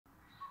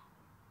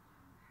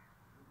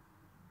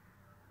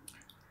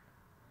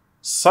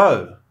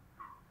So,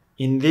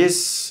 in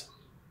this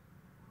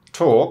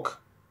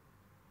talk,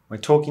 we're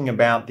talking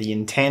about the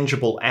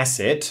intangible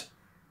asset,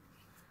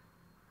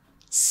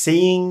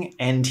 seeing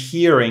and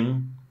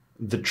hearing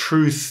the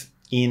truth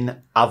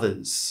in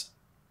others.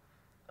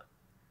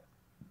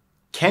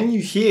 Can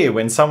you hear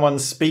when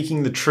someone's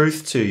speaking the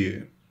truth to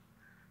you?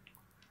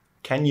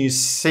 Can you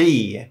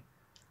see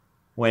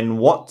when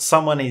what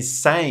someone is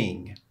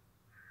saying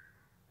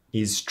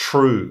is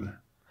true?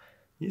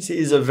 This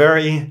is a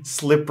very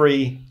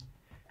slippery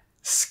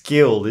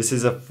skill. This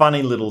is a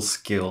funny little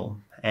skill.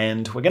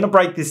 And we're going to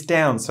break this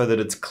down so that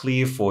it's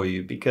clear for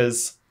you,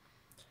 because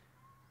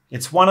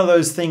it's one of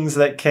those things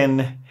that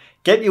can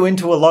get you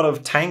into a lot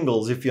of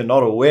tangles if you're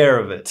not aware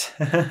of it.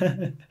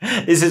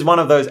 This is one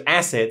of those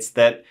assets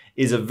that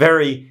is a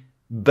very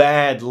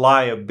bad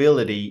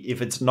liability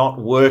if it's not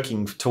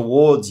working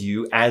towards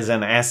you as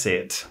an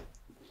asset.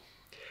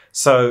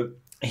 So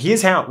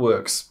here's how it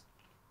works.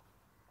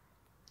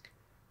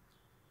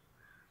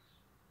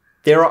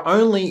 There are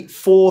only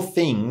 4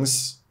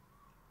 things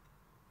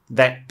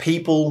that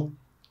people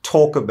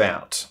talk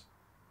about.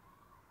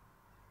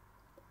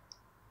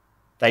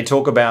 They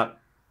talk about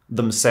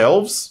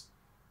themselves.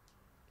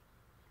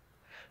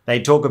 They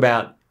talk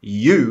about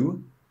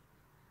you.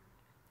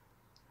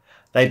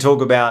 They talk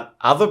about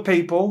other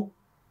people.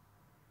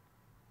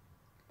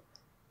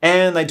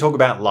 And they talk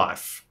about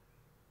life.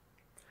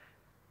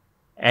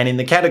 And in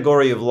the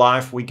category of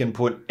life, we can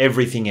put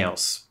everything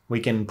else.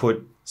 We can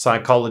put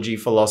psychology,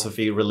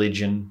 philosophy,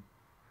 religion,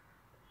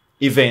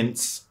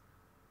 events,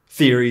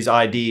 theories,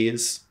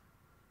 ideas,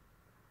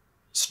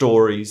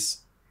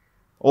 stories,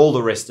 all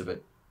the rest of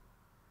it.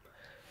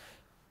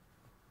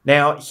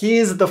 Now,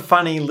 here's the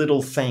funny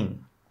little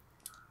thing.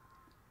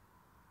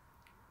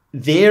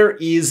 There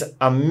is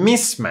a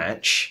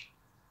mismatch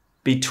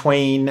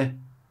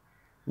between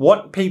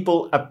what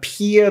people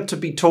appear to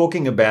be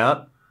talking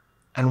about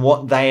and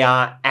what they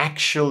are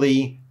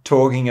actually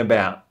talking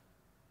about.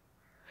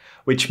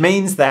 Which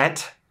means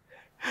that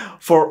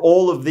for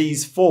all of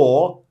these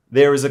 4,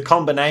 there is a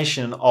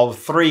combination of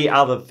 3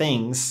 other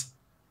things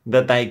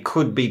that they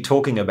could be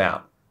talking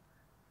about.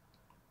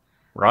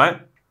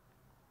 Right?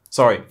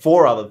 Sorry,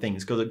 4 other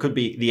things, because it could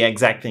be the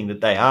exact thing that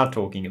they are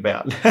talking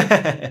about.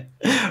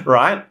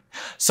 Right?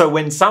 So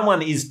when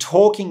someone is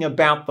talking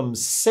about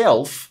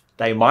themselves,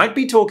 they might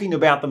be talking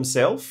about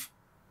themselves,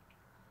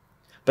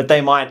 but they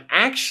might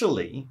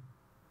actually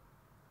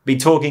be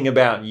talking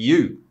about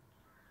you.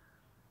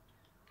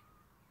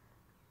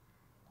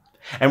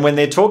 And when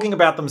they're talking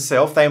about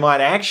themselves, they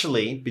might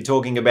actually be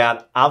talking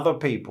about other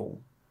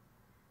people.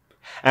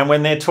 And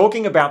when they're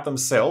talking about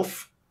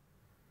themselves,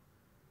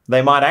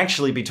 they might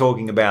actually be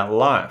talking about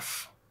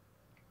life.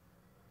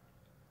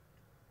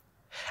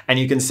 And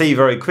you can see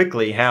very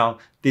quickly how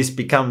this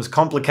becomes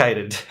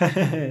complicated.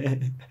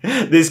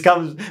 This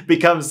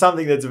becomes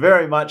something that's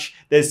very much,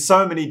 there's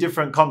so many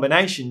different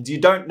combinations, you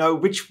don't know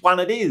which one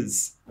it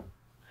is.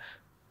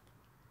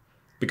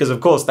 Because of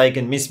course they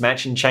can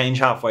mismatch and change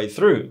halfway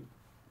through.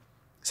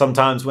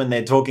 Sometimes when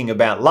they're talking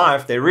about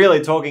life, they're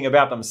really talking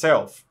about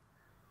themselves.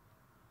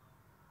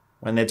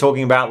 When they're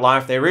talking about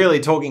life, they're really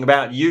talking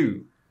about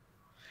you.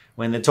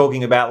 When they're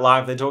talking about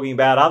life, they're talking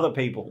about other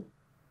people.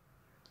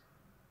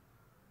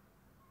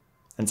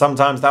 And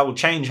sometimes that will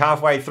change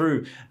halfway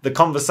through the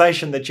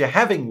conversation that you're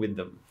having with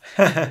them.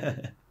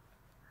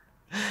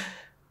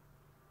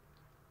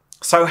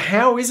 So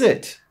how is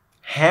it?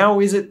 How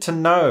is it to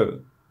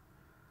know?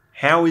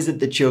 How is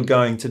it that you're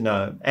going to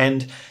know?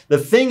 And the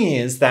thing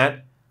is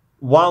that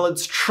while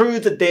it's true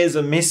that there's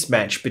a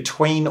mismatch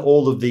between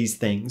all of these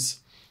things,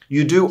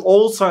 you do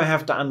also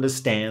have to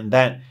understand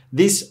that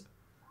this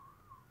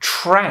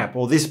trap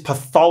or this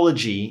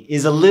pathology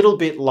is a little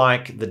bit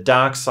like the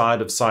dark side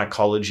of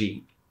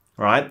psychology,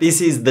 right? This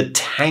is the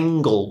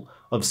tangle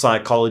of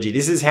psychology.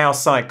 This is how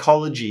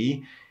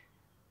psychology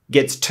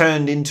gets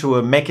turned into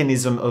a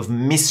mechanism of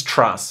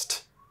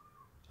mistrust,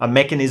 a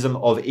mechanism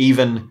of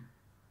even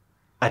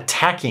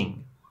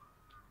attacking,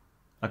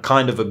 a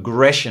kind of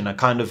aggression, a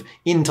kind of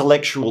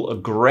intellectual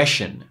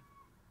aggression.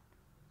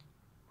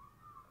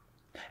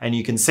 And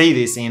you can see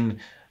this in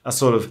a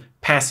sort of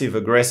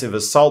passive-aggressive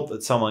assault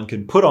that someone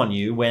can put on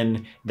you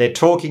when they're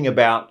talking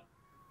about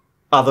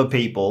other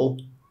people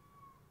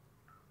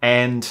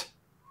and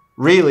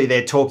really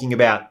they're talking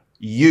about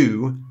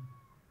you,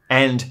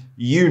 and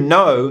you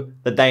know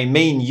that they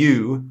mean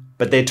you,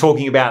 but they're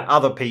talking about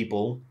other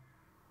people,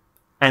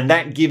 and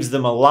that gives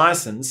them a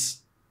license.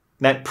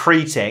 That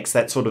pretext,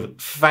 that sort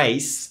of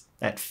face,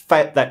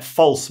 that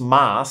false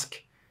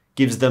mask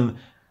gives them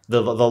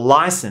the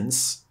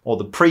license or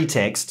the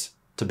pretext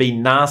to be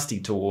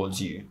nasty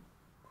towards you.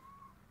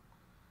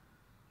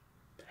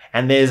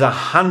 And there's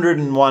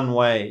 101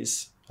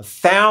 ways,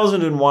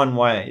 1,001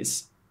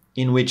 ways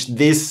in which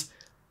this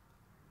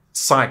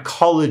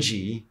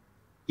psychology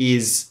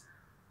is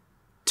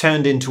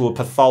turned into a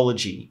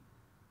pathology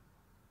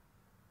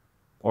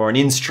or an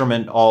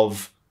instrument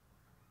of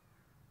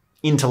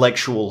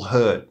intellectual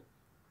hurt,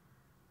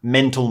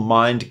 mental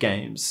mind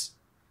games.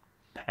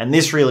 And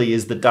this really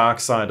is the dark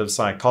side of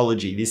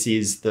psychology. This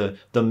is the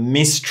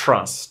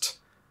mistrust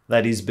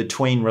that is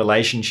between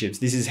relationships.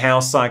 This is how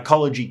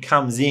psychology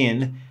comes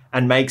in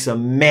and makes a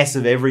mess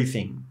of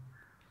everything.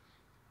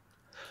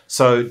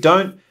 So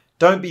don't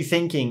be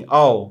thinking,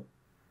 oh,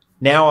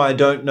 now I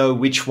don't know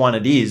which one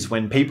it is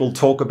when people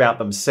talk about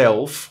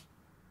themselves,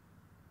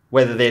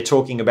 whether they're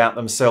talking about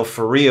themselves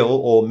for real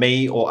or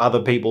me or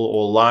other people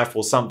or life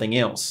or something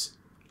else.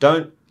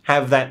 Don't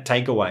have that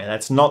takeaway.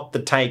 That's not the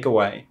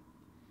takeaway.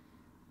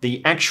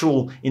 The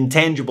actual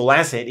intangible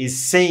asset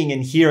is seeing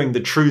and hearing the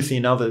truth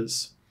in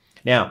others.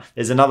 Now,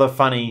 there's another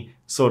funny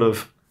sort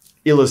of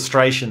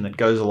illustration that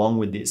goes along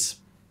with this.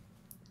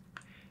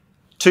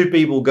 Two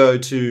people go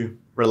to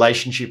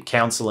relationship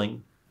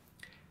counseling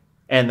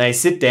and they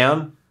sit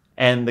down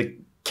and the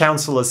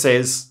counselor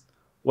says,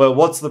 well,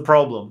 what's the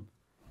problem?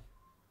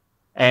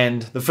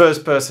 And the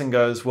first person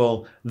goes,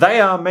 well,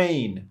 they are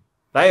mean.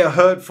 They are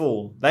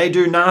hurtful. They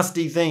do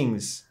nasty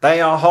things.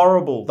 They are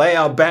horrible. They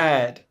are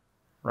bad,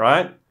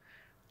 right?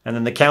 And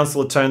then the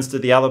counselor turns to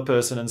the other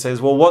person and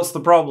says, well, what's the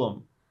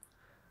problem?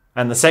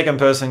 And the second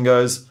person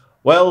goes,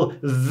 well,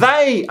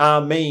 they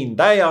are mean.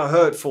 They are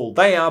hurtful.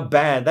 They are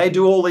bad. They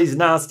do all these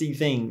nasty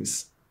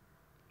things.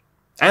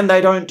 And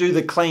they don't do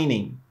the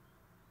cleaning.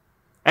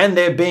 And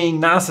they're being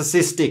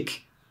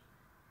narcissistic.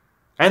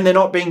 And they're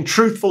not being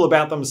truthful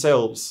about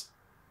themselves.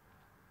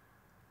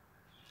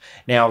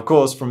 Now, of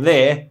course, from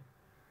there,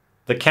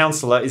 the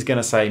counselor is going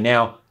to say,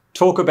 now,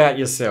 talk about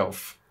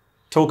yourself.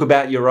 Talk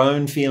about your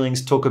own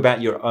feelings. Talk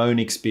about your own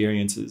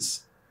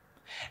experiences.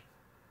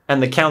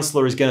 And the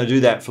counselor is going to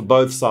do that for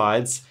both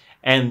sides.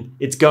 And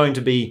it's going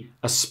to be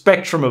a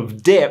spectrum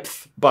of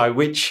depth by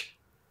which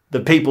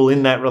the people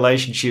in that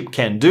relationship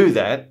can do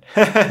that.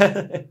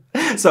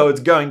 So it's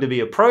going to be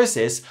a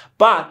process.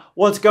 But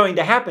what's going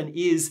to happen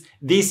is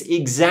this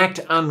exact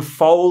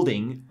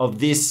unfolding of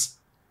this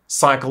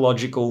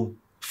psychological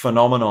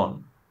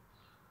phenomenon,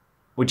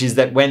 which is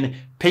that when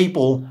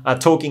people are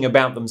talking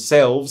about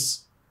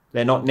themselves,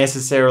 they're not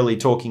necessarily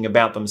talking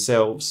about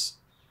themselves.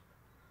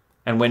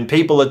 And when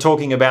people are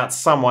talking about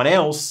someone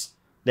else,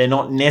 they're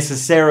not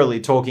necessarily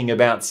talking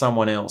about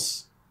someone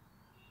else.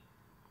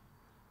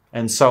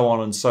 And so on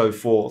and so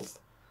forth.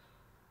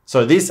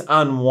 So this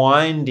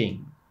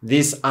unwinding,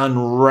 this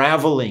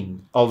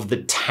unraveling of the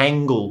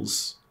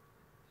tangles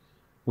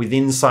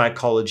within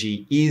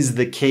psychology is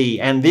the key.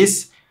 And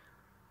this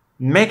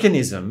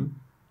mechanism,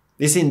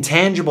 this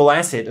intangible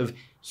asset of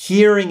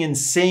hearing and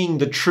seeing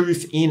the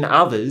truth in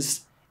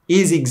others,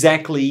 is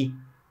exactly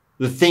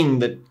the thing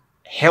that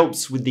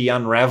helps with the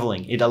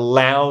unraveling. It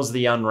allows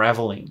the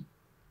unraveling.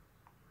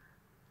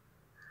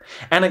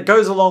 And it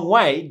goes a long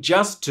way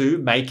just to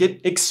make it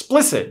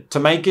explicit, to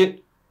make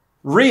it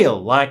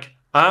real. Like,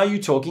 are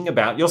you talking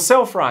about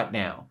yourself right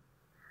now?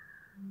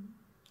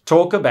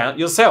 Talk about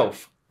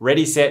yourself.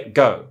 Ready, set,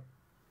 go.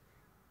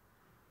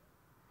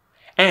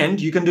 And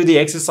you can do the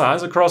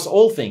exercise across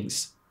all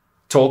things.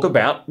 Talk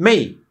about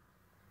me.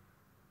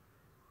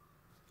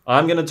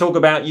 I'm going to talk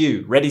about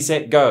you. Ready,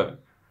 set, go.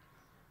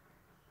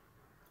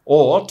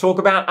 Or talk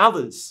about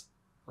others,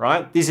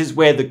 right? This is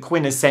where the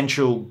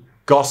quintessential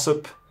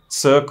gossip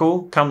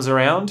circle comes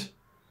around.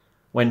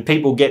 When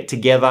people get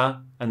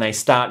together and they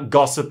start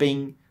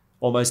gossiping,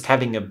 almost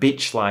having a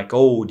bitch like,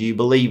 oh, do you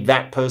believe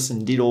that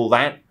person did all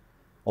that?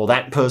 Or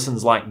that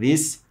person's like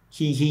this?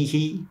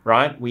 He,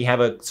 right? We have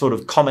a sort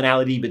of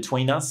commonality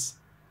between us.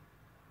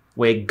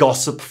 We're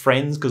gossip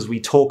friends because we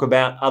talk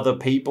about other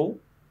people.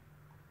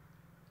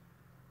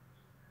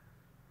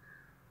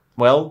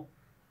 Well,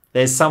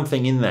 there's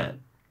something in that.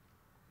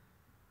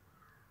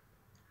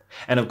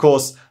 And of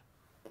course,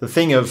 the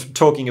thing of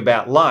talking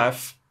about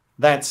life,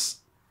 that's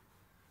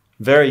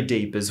very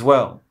deep as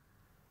well.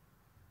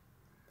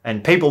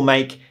 And people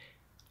make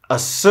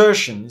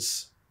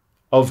assertions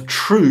of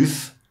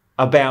truth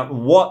about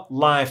what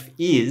life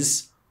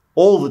is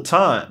all the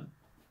time.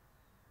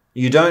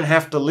 You don't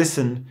have to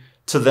listen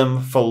to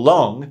them for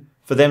long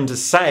for them to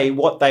say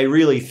what they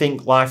really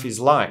think life is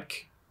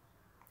like.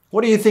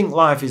 What do you think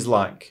life is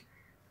like?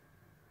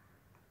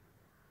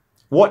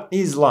 What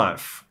is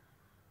life?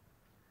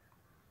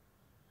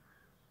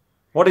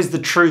 What is the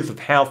truth of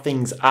how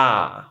things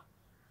are?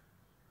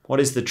 What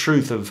is the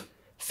truth of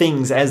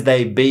things as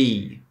they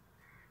be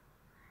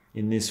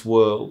in this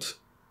world?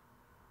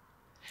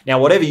 Now,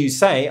 whatever you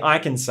say, I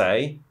can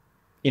say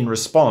in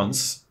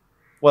response,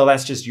 well,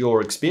 that's just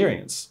your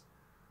experience.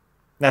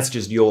 That's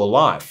just your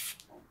life.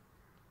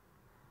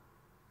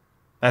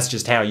 That's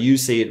just how you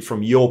see it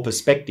from your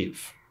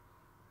perspective.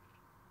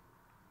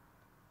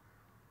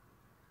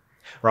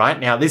 Right?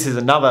 Now, this is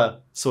another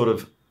sort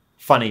of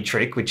funny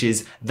trick, which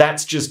is,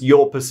 that's just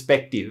your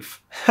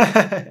perspective.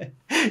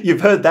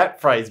 You've heard that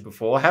phrase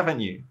before,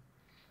 haven't you?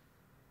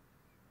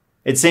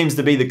 It seems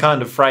to be the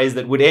kind of phrase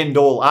that would end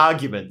all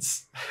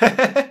arguments.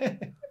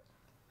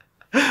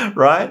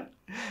 Right?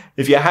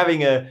 If you're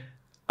having an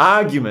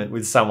argument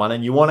with someone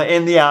and you want to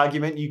end the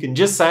argument, you can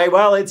just say,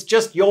 well, it's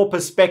just your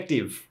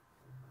perspective.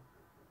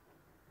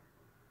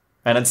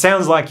 And it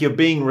sounds like you're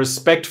being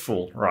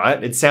respectful,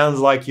 right? It sounds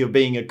like you're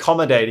being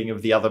accommodating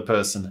of the other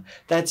person.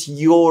 That's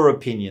your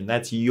opinion.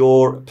 That's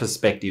your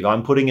perspective.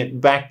 I'm putting it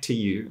back to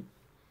you.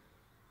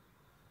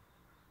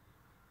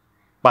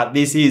 But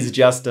this is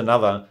just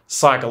another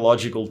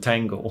psychological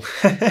tangle.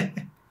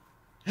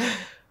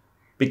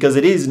 Because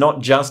it is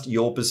not just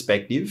your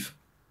perspective.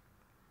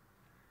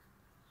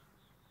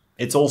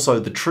 It's also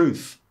the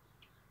truth.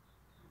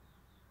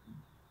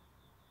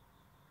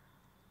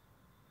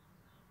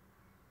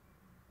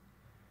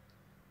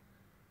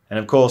 And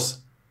of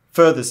course,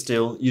 further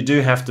still, you do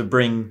have to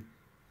bring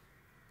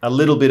a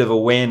little bit of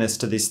awareness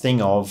to this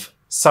thing of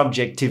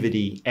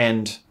subjectivity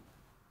and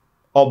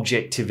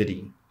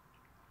objectivity.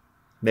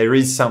 There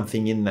is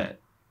something in that.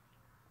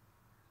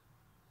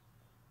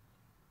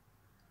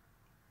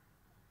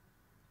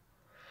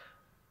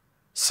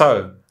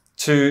 So,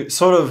 to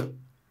sort of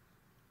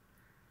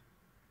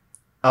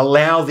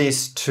allow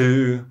this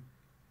to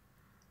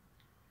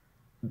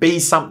be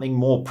something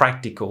more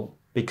practical,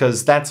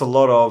 because that's a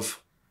lot of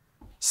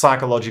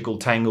psychological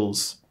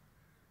tangles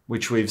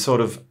which we've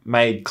sort of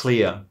made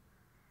clear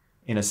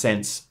in a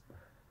sense.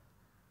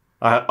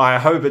 I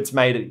hope it's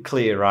made it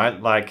clear,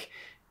 right? Like,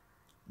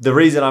 the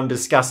reason I'm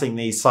discussing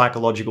these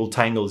psychological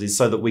tangles is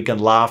so that we can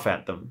laugh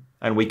at them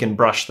and we can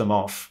brush them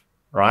off,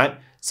 right?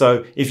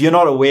 So if you're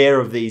not aware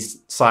of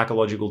these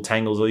psychological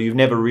tangles or you've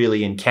never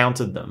really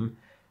encountered them,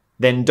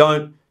 then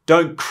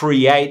don't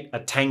create a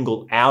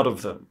tangle out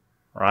of them,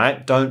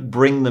 right? Don't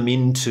bring them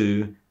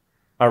into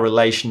a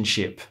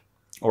relationship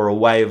or a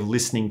way of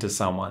listening to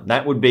someone.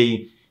 That would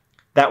be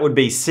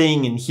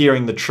seeing and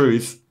hearing the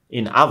truth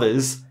in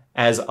others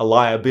as a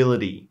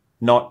liability,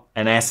 not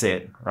an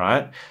asset,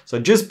 right? So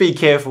just be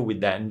careful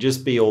with that and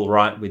just be all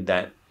right with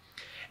that.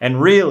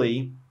 And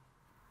really,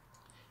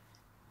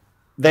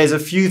 there's a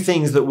few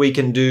things that we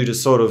can do to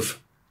sort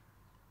of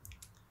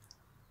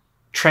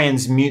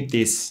transmute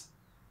this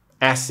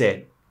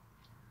asset.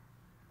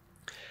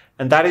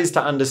 And that is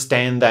to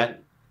understand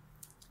that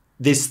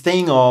this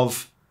thing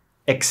of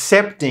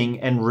accepting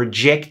and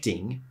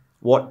rejecting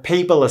what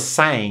people are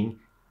saying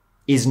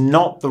is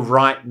not the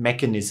right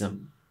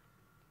mechanism.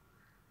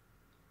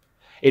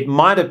 It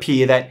might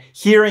appear that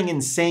hearing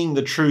and seeing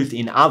the truth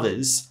in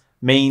others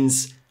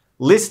means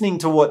listening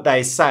to what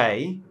they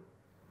say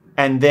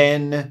and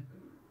then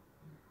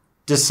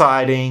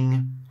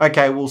deciding,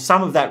 okay, well,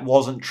 some of that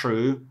wasn't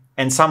true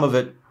and some of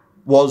it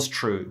was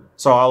true.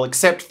 So I'll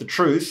accept the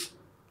truth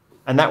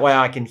and that way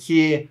I can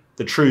hear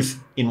the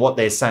truth in what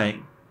they're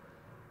saying.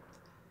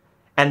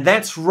 And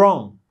that's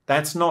wrong.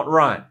 That's not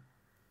right.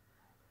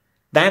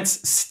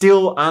 That's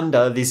still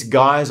under this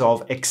guise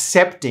of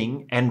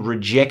accepting and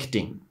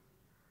rejecting.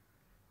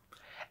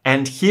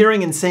 And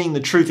hearing and seeing the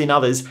truth in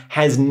others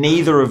has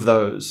neither of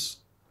those.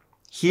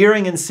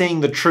 Hearing and seeing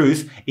the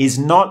truth is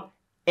not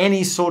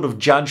any sort of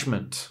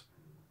judgment.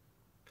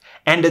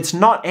 And it's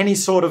not any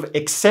sort of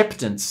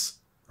acceptance,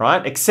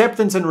 right?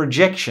 Acceptance and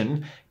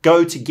rejection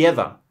go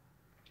together.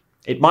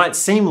 It might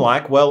seem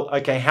like, well,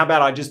 okay, how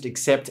about I just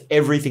accept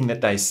everything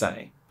that they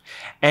say?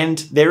 And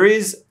there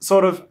is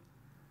sort of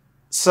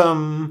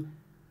some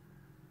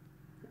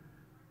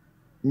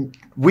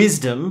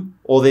wisdom,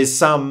 or there's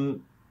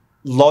some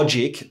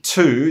logic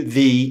to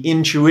the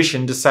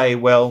intuition to say,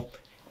 well,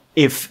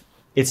 if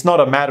it's not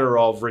a matter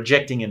of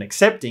rejecting and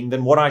accepting,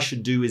 then what I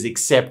should do is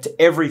accept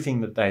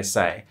everything that they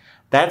say.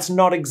 That's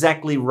not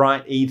exactly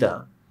right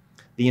either.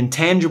 The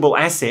intangible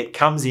asset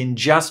comes in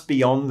just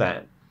beyond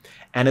that.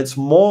 And it's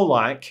more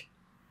like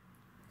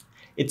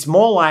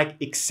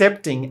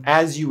accepting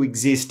as you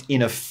exist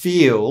in a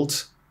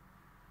field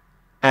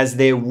as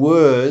their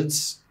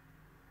words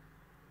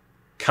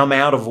come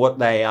out of what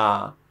they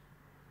are.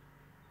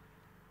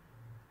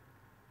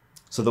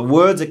 So the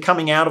words are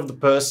coming out of the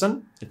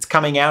person, it's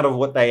coming out of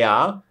what they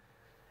are,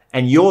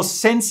 and you're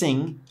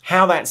sensing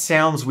how that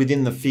sounds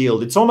within the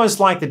field. It's almost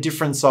like the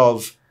difference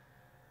of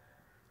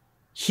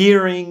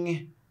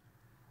hearing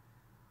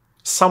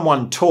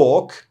someone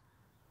talk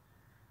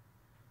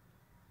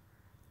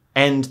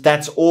and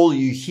that's all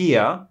you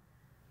hear,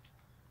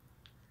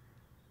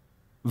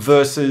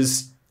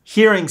 versus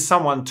hearing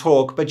someone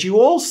talk, but you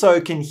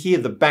also can hear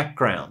the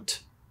background.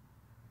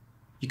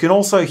 You can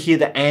also hear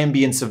the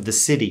ambience of the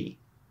city.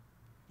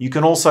 You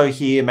can also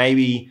hear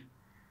maybe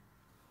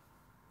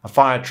a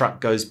fire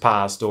truck goes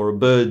past or a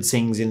bird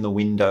sings in the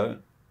window.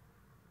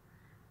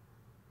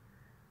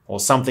 Or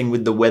something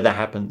with the weather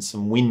happens,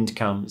 some wind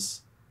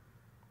comes.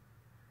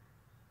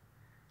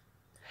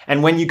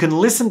 And when you can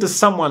listen to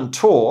someone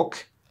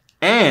talk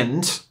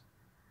and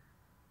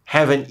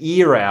have an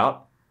ear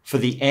out for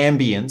the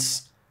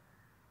ambience,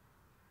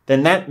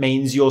 then that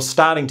means you're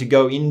starting to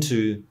go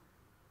into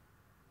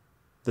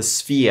the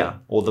sphere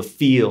or the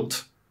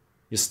field.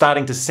 You're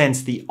starting to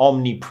sense the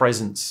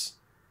omnipresence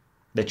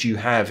that you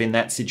have in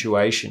that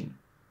situation.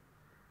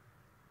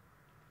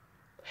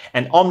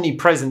 And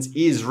omnipresence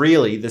is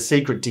really the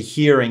secret to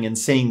hearing and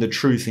seeing the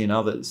truth in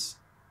others.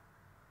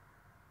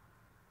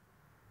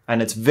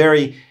 And it's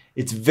very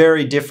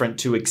different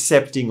to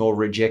accepting or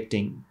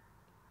rejecting.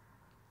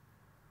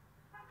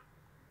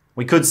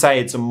 We could say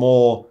it's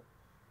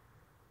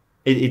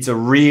a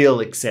real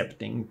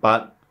accepting,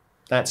 but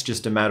that's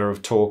just a matter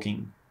of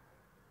talking.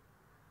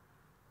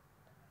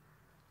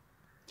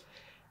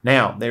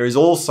 Now, there is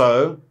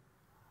also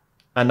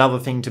another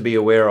thing to be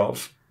aware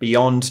of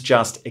beyond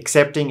just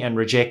accepting and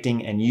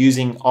rejecting and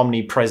using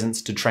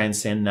omnipresence to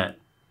transcend that.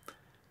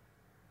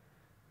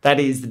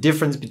 That is the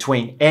difference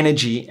between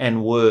energy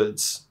and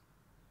words.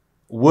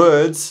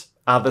 Words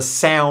are the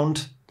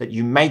sound that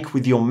you make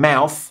with your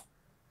mouth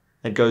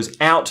that goes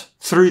out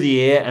through the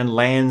air and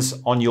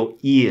lands on your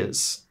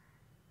ears.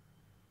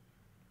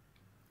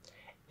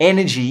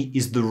 Energy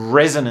is the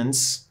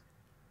resonance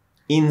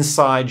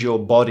inside your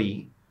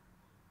body.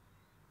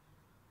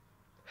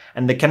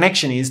 And the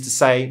connection is to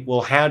say,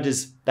 well, how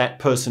does that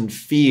person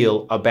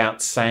feel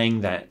about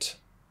saying that?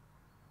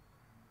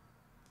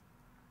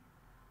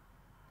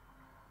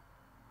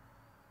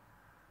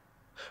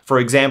 For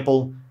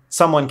example,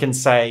 someone can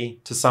say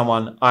to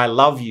someone, I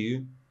love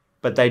you,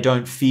 but they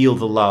don't feel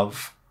the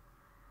love.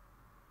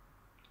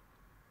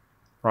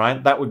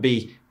 Right?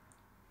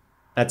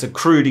 That's a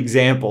crude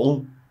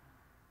example,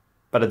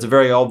 but it's a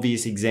very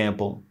obvious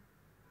example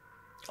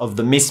of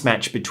the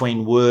mismatch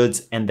between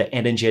words and the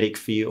energetic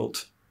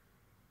field.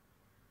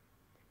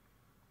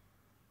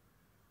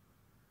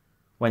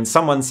 When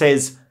someone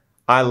says,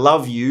 I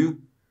love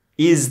you,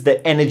 is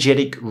the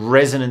energetic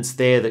resonance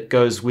there that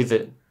goes with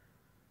it?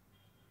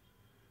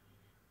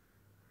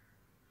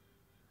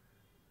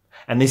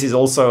 And this is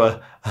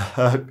also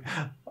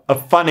a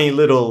funny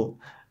little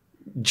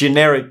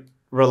generic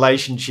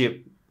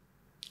relationship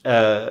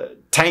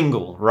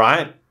tangle,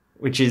 right?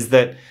 Which is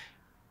that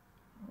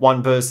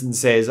one person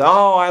says,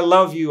 oh, I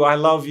love you, I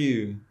love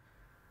you.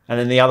 And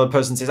then the other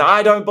person says,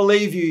 I don't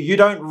believe you, you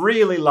don't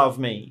really love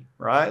me,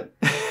 right?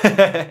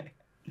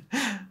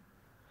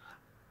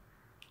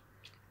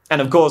 And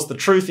of course, the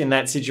truth in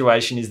that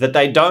situation is that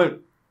they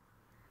don't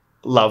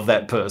love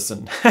that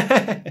person.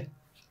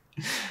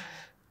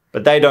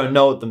 But they don't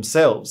know it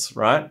themselves,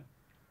 right?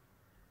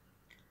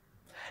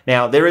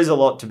 Now, there is a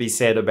lot to be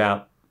said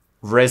about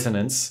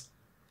resonance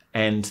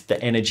and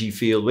the energy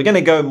field. We're going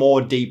to go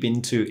more deep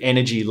into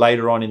energy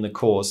later on in the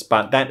course,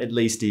 but that at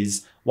least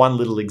is one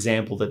little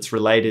example that's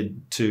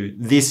related to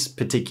this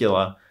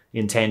particular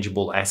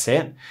intangible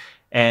asset.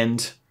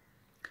 And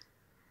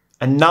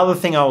another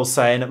thing I will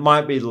say, and it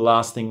might be the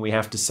last thing we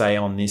have to say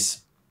on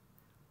this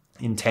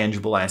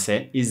intangible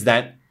asset, is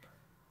that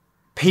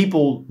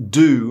people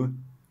do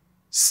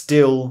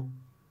still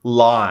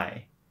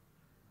lie.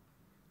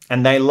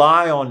 And they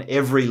lie on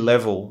every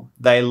level.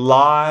 They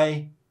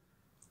lie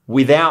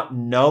without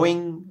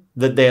knowing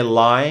that they're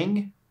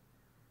lying.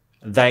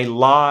 They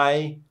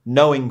lie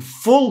knowing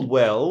full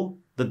well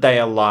that they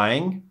are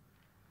lying.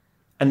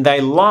 And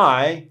they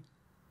lie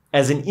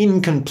as an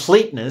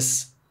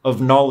incompleteness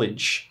of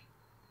knowledge.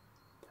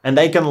 And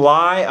they can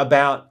lie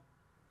about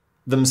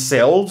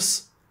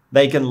themselves.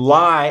 They can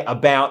lie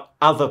about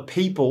other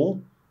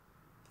people.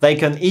 They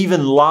can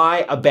even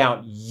lie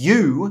about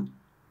you,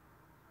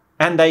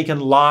 and they can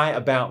lie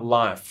about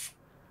life.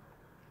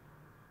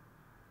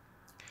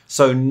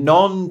 So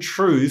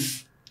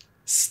non-truth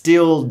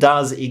still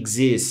does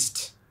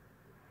exist,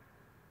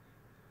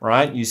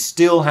 right? You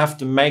still have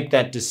to make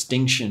that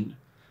distinction.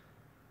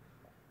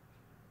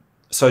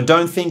 So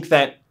don't think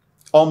that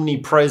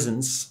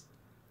omnipresence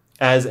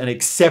as an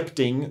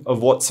accepting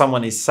of what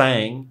someone is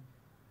saying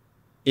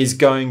is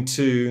going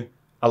to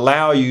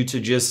allow you to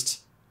just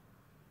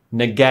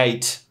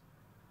negate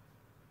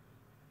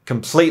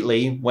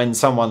completely when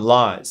someone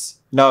lies.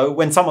 No,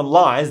 when someone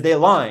lies, they're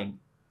lying.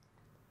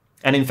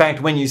 And in fact,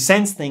 when you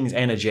sense things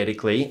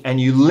energetically and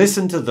you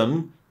listen to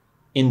them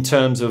in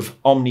terms of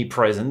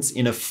omnipresence,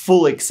 in a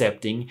full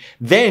accepting,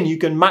 then you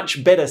can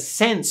much better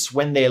sense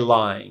when they're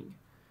lying.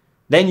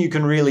 Then you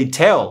can really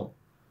tell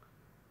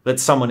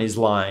that someone is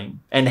lying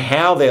and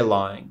how they're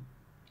lying.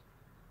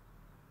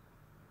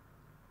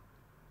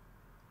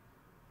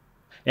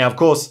 Now, of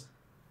course,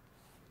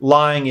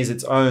 lying is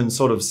its own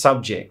sort of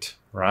subject,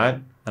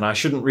 right? And I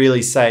shouldn't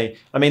really say,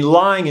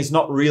 lying is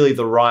not really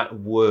the right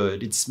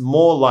word. It's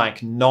more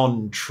like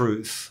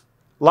non-truth.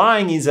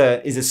 Lying is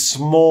a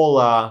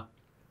smaller,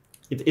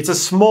 it's a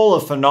smaller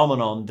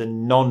phenomenon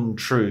than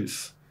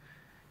non-truth.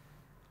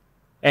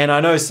 And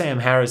I know Sam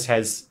Harris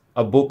has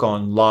a book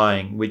on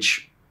lying,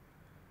 which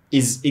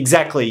is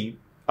exactly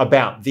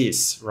about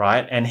this,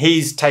 right? And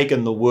he's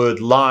taken the word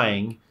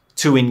lying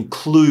to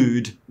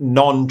include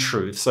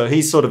non-truth. So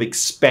he's sort of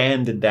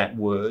expanded that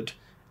word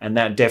and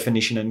that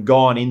definition and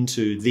gone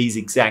into these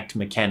exact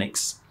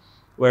mechanics.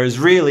 Whereas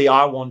really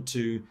I want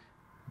to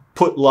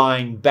put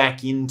lying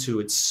back into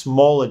its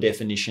smaller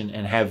definition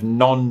and have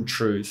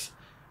non-truth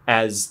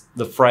as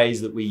the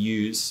phrase that we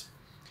use.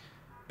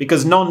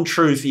 Because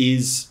non-truth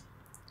is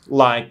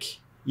like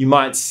you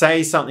might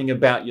say something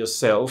about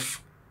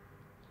yourself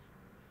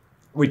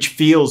which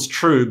feels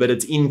true, but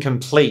it's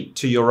incomplete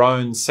to your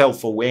own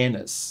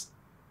self-awareness.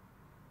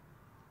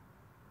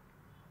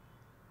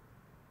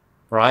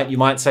 Right? You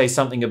might say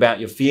something about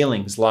your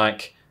feelings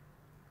like,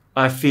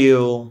 I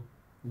feel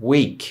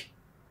weak.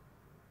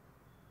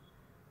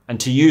 And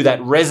to you, that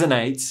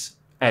resonates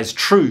as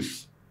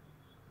truth.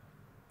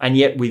 And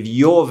yet with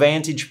your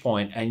vantage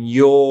point and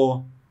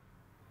your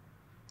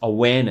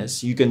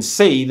awareness, you can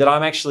see that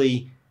I'm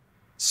actually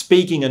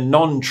speaking a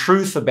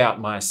non-truth about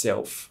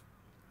myself.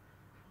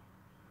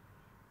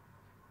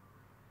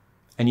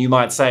 And you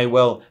might say,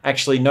 well,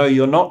 actually, no,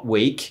 you're not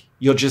weak.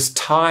 You're just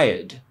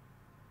tired.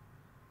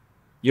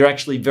 You're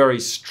actually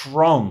very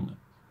strong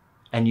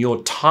and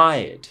you're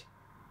tired.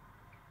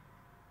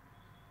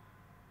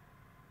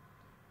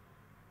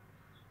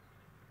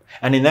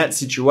 And in that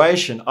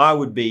situation, I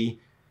would be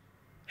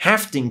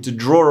having to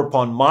draw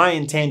upon my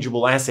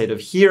intangible asset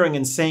of hearing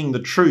and seeing the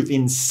truth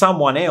in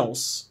someone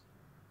else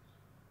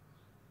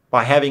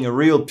by having a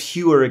real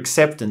pure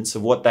acceptance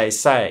of what they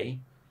say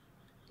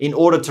in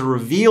order to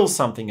reveal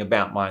something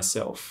about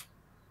myself.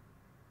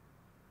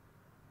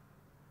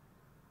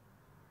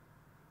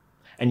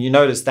 And you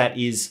notice that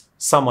is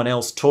someone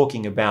else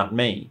talking about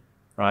me,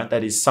 right?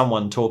 That is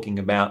someone talking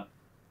about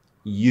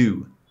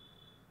you.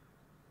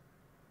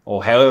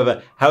 Or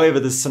however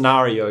the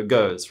scenario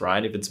goes,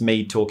 right? If it's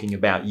me talking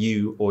about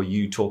you or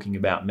you talking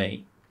about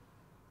me.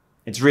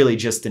 It's really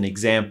just an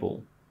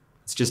example.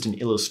 It's just an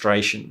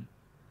illustration.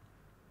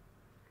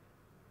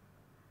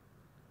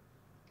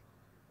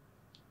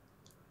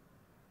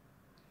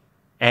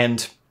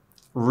 And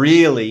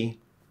really,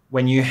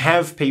 when you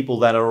have people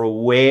that are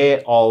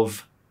aware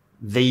of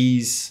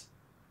these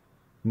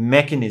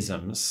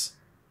mechanisms,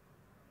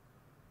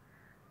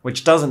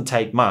 which doesn't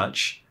take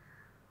much,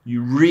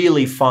 you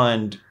really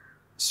find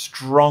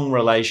strong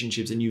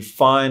relationships and you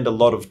find a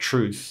lot of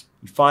truth.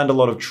 You find a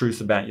lot of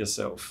truth about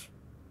yourself.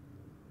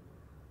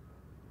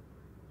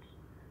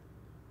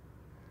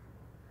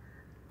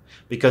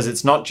 Because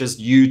it's not just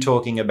you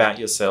talking about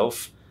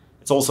yourself,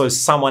 it's also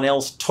someone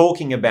else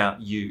talking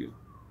about you.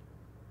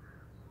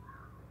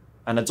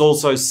 And it's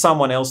also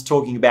someone else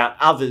talking about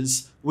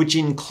others, which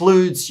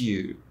includes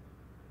you.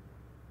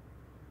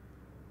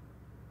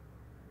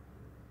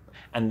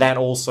 And that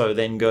also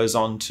then goes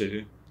on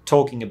to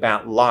talking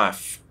about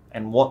life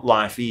and what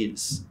life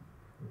is.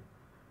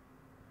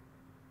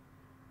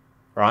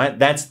 Right?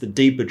 That's the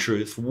deeper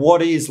truth.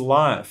 What is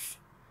life?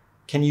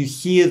 Can you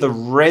hear the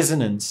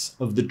resonance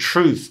of the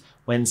truth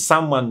when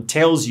someone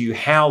tells you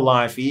how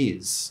life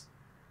is?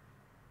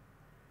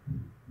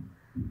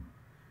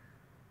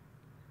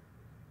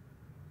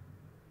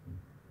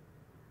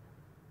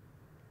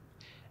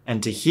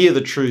 And to hear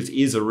the truth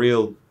is a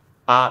real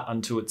art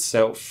unto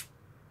itself.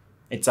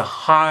 It's a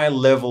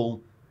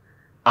high-level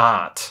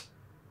art.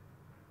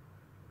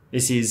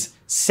 This is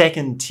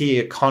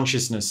second-tier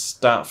consciousness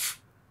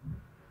stuff,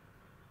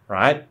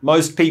 right?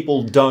 Most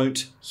people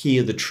don't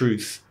hear the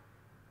truth.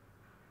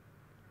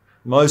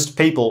 Most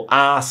people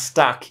are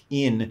stuck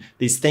in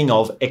this thing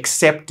of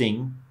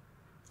accepting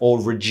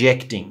or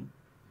rejecting.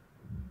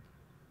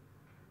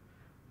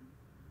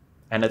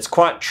 And it's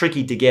quite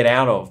tricky to get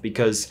out of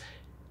because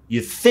you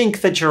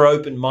think that you're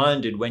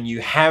open-minded when you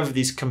have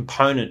this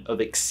component of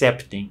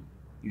accepting.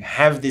 You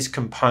have this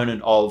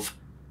component of,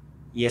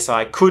 yes,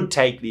 I could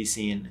take this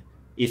in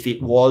if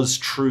it was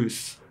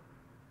truth.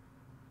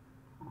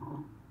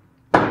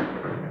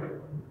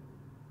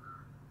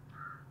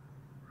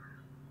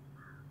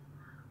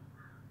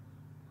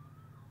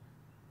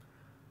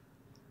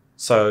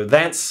 So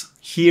that's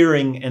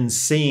hearing and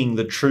seeing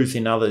the truth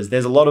in others.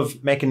 There's a lot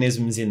of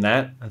mechanisms in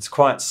that. It's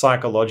quite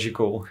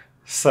psychological.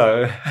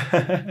 So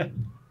I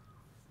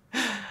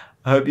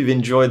hope you've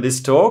enjoyed this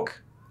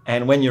talk.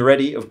 And when you're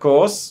ready, of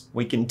course,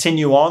 we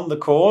continue on the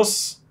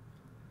course.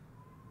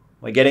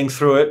 We're getting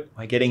through it.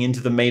 We're getting into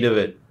the meat of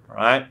it,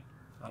 right?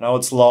 I know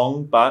it's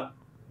long, but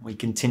we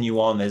continue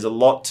on. There's a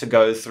lot to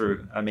go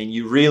through. I mean,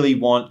 you really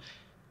want...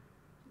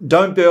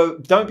 Don't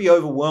be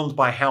overwhelmed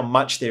by how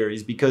much there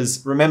is,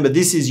 because remember,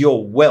 this is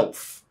your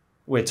wealth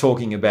we're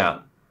talking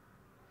about.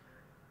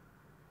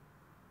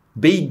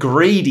 Be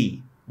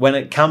greedy when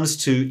it comes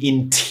to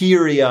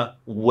interior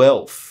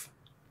wealth.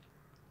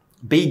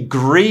 Be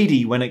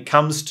greedy when it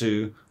comes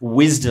to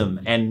wisdom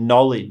and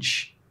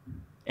knowledge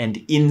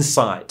and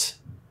insight.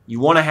 You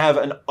want to have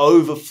an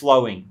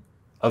overflowing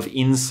of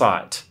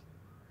insight,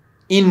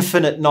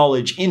 infinite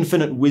knowledge,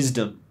 infinite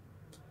wisdom.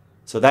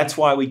 So that's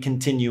why we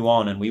continue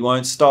on, and we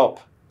won't stop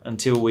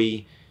until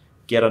we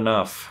get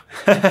enough.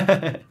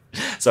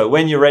 So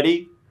when you're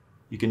ready,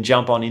 you can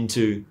jump on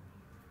into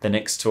the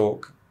next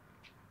talk.